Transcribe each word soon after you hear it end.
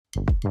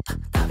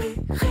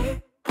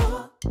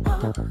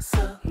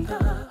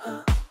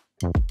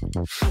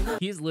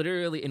He's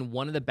literally in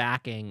one of the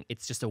backing,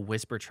 it's just a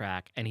whisper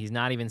track, and he's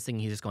not even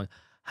singing, he's just going,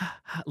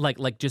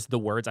 like just the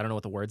words. I don't know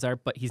what the words are,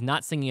 but he's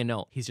not singing a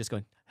note. He's just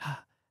going,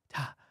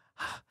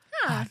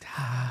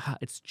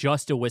 it's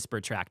just a whisper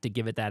track to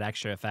give it that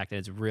extra effect, and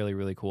it's really,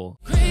 really cool.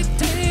 Great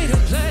day to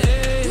play.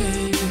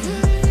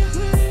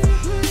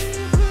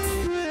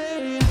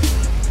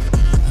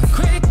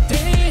 Great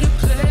day to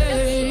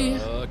play.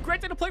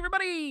 Great day to play,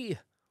 everybody.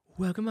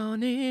 Welcome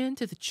on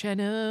into the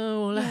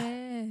channel.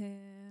 Yeah.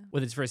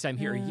 Whether it's your first time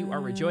here or you are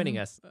rejoining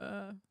us.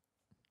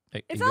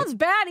 It sounds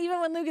bad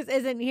even when Lucas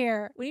isn't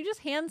here. When you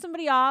just hand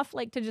somebody off,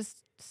 like to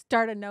just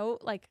start a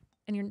note, like,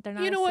 and they're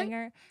not a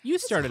singer. You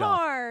started off.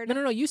 Hard.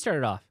 No, you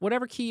started off.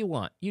 Whatever key you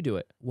want, you do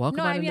it. Welcome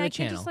on into the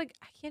channel. I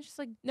can't just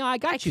like. No, I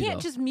got you. I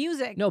can't just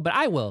music. No, but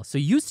I will. So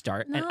you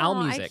start, and I'll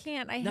music. I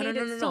can't. I hate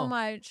it so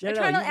much. No, I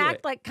try to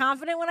act like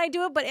confident when I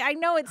do it, but I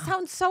know it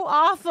sounds so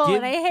awful,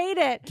 and I hate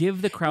it.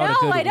 Give the crowd a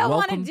good welcome. No, I don't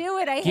want to do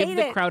it. I hate it.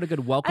 Give the crowd a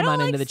good welcome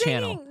on into the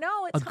channel.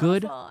 No, it's a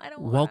good I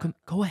don't welcome.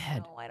 Go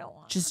ahead. No, I don't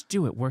want. Just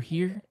do it. We're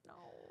here.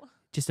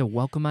 Just a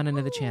welcome on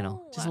into the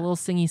channel. Just a little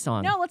singy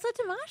song. No, let's let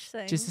Dimash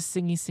sing. Just a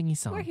singy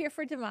song. We're here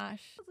for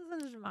Dimash. Let's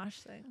listen to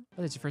Dimash sing.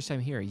 Whether it's your first time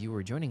here, you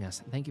were joining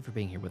us. Thank you for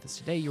being here with us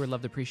today. You are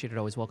loved, appreciated,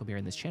 always welcome here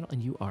in this channel,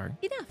 and you are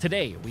enough.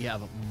 Today, we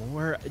have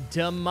more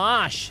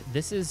Dimash.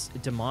 This is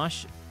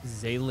Dimash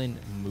Zhalyn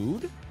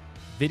mood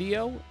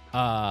video.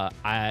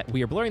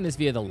 We are blurring this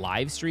via the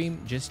live stream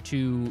just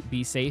to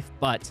be safe,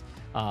 but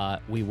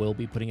we will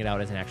be putting it out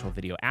as an actual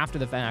video after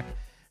the fact.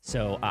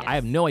 So yes. I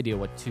have no idea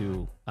what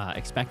to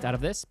expect out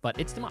of this, but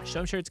it's Dimash, so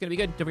I'm sure it's going to be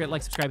good. Don't forget to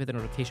like, subscribe, hit the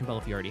notification bell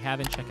if you already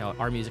haven't. Check out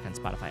our music on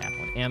Spotify, Apple,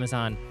 and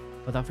Amazon.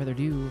 Without further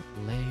ado,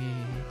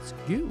 let's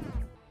go.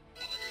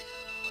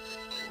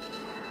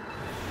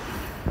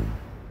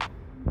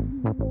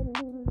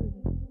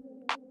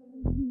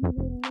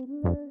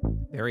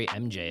 Very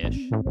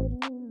MJ-ish.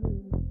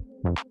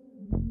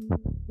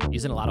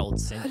 Using a lot of old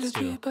synths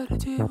too.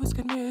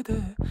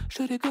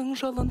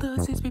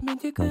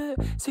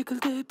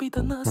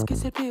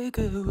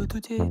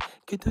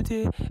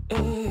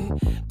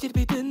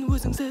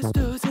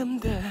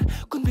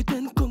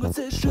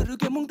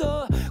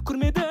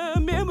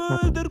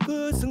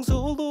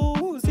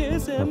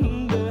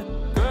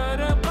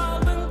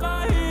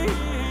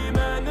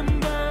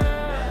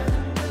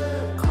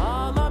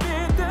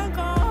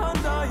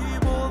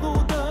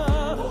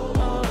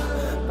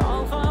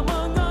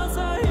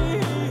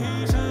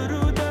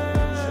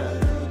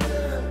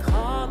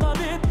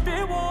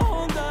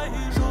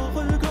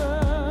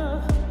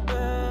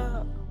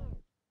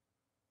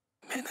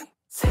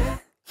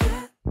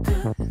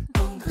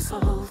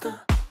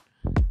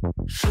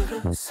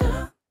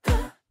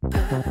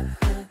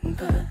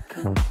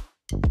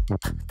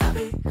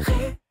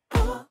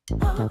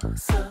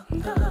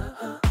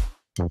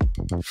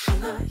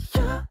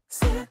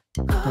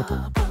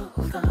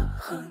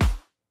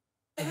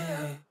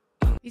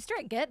 You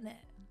start getting it.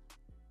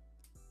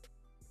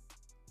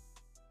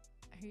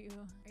 Are you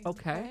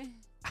okay?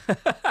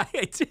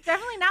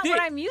 Definitely not what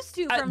I'm used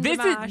to from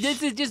Dimash.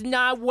 This is just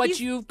not what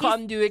you've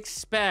come to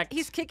expect.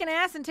 He's kicking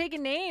ass and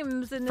taking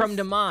names in from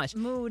Dimash.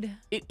 Mood.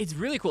 It's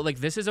really cool. Like,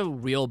 this is a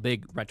real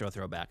big retro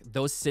throwback.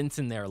 Those synths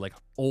in there, like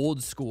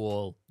old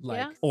school,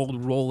 like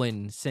old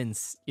Roland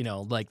synths, you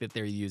know, like that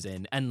they're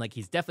using. And like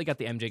he's definitely got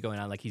the MJ going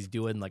on. Like he's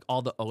doing like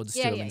all the odes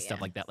to him and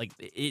stuff like that. Like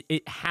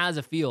it has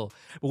a feel.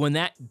 But when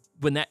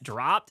that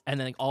dropped and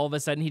then like all of a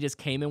sudden he just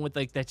came in with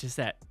like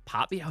that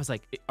pop beat, I was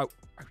like,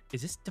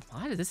 is this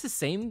Dimash? Is this the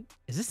same?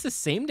 Is this the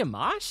same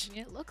Dimash?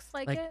 It looks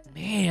like it.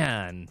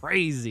 Man,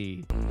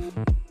 crazy.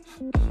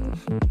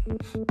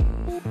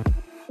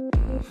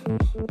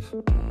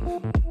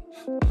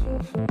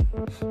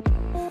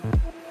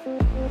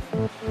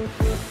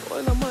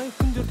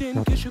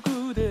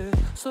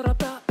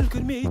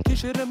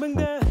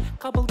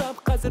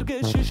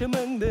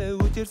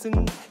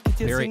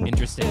 Very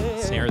interesting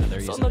snare that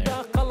they're using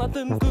there.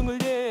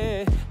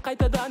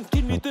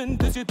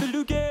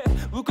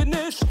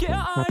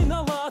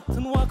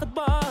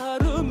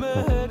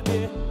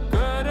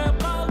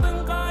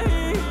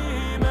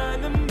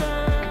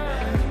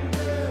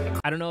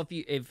 I don't know if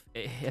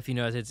you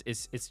notice,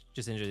 it's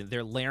just interesting.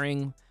 They're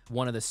layering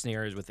one of the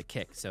snares with the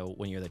kick. So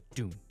when you're like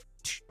doom,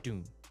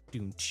 doom,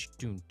 doom,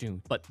 doom,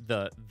 doom, but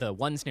the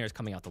one snare is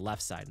coming out the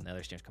left side and the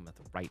other snare is coming out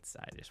the right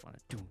side. I just want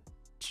to doom,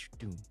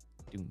 doom,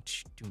 doom,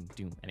 doom,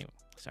 doom. Anyway,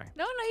 sorry.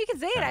 No, you can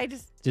say it.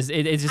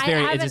 It's just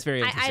very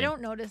interesting. I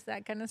don't notice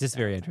that kind of stuff. Just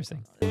very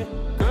interesting.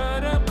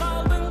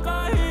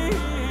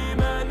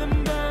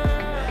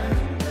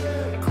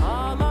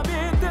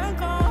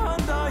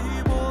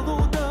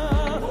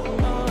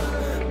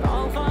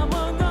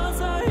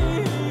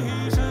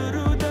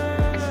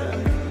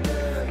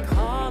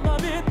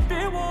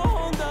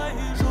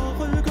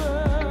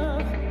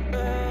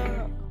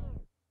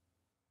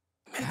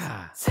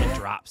 It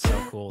drops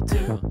so cool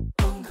too.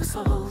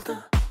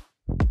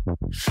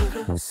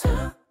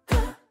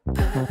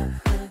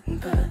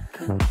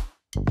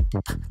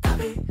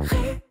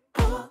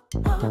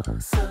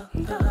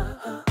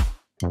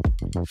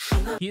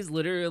 He's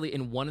literally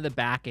in one of the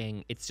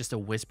backing, it's just a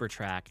whisper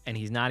track, and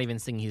he's not even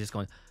singing, he's just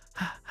going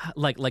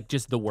like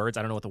just the words.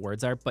 I don't know what the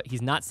words are, but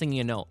he's not singing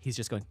a note. He's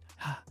just going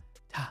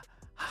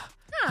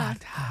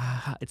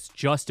it's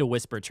just a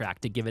whisper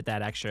track to give it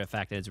that extra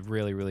effect, and it's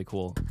really, really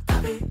cool.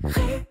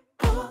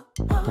 Oh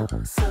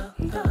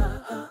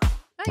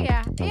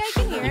yeah, I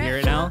can hear it. You hear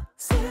it now?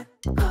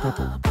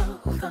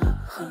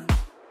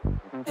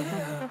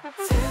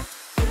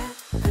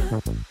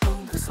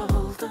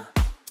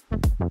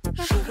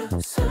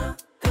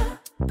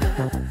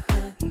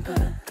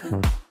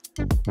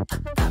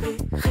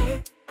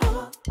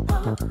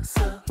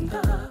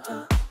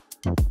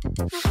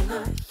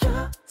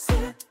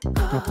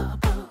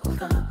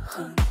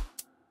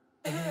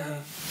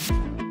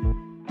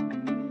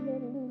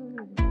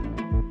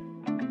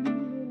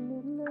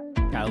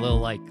 Got a little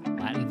like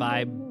Latin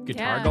vibe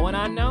guitar going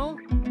on now.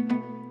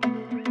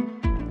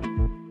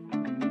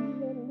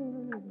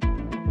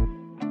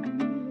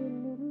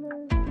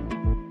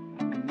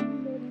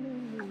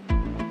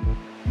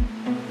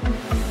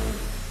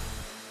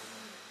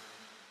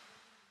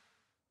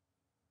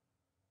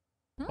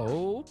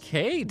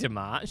 Okay,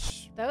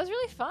 Dimash. That was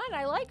really fun.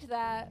 I liked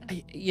that.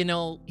 You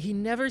know, he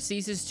never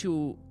ceases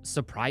to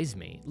surprise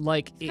me.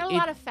 Like, He's got a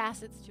lot of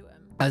facets to him.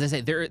 As I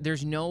say,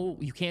 there's no,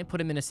 you can't put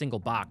him in a single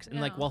box.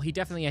 And like, while he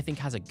definitely, I think,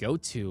 has a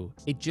go-to,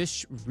 it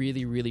just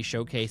really, really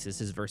showcases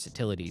his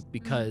versatility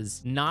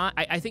because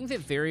I think that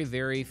very,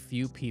 very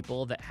few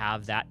people that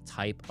have that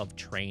type of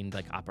trained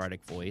like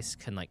operatic voice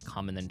can like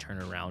come and then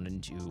turn around and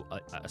do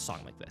a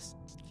song like this.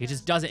 It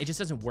just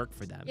doesn't work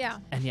for them. Yeah.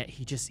 And yet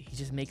he just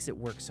makes it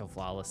work so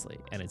flawlessly.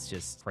 And it's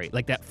just great.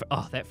 Like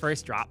that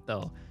first drop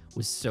though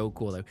was so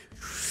cool. Like,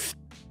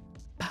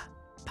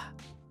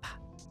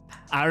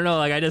 I don't know,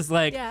 like I just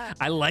like,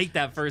 I like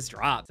that first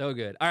drop. So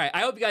good. All right,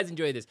 I hope you guys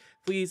enjoyed this.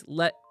 Please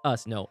let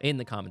us know in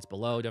the comments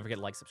below. Don't forget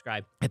to like,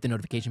 subscribe, hit the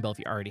notification bell if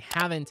you already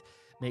haven't.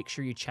 Make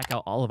sure you check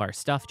out all of our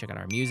stuff. Check out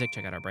our music,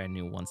 check out our brand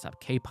new One Stop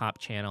K-Pop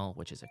channel,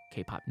 which is a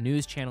K-pop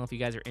news channel. If you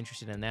guys are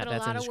interested in that,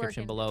 that's in the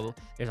description below.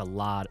 There's a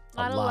lot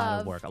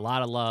of work, a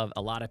lot of love,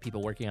 a lot of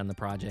people working on the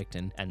project,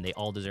 and they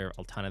all deserve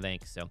a ton of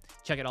thanks. So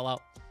check it all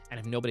out. And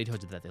if nobody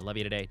told you that they love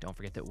you today, don't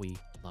forget that we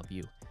love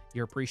you.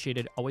 You're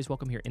appreciated, always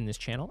welcome here in this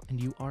channel,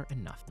 and you are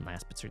enough. And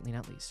last but certainly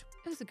not least,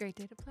 It was a great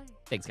day to play.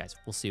 thanks, guys.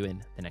 We'll see you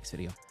in the next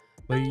video.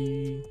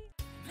 Bye.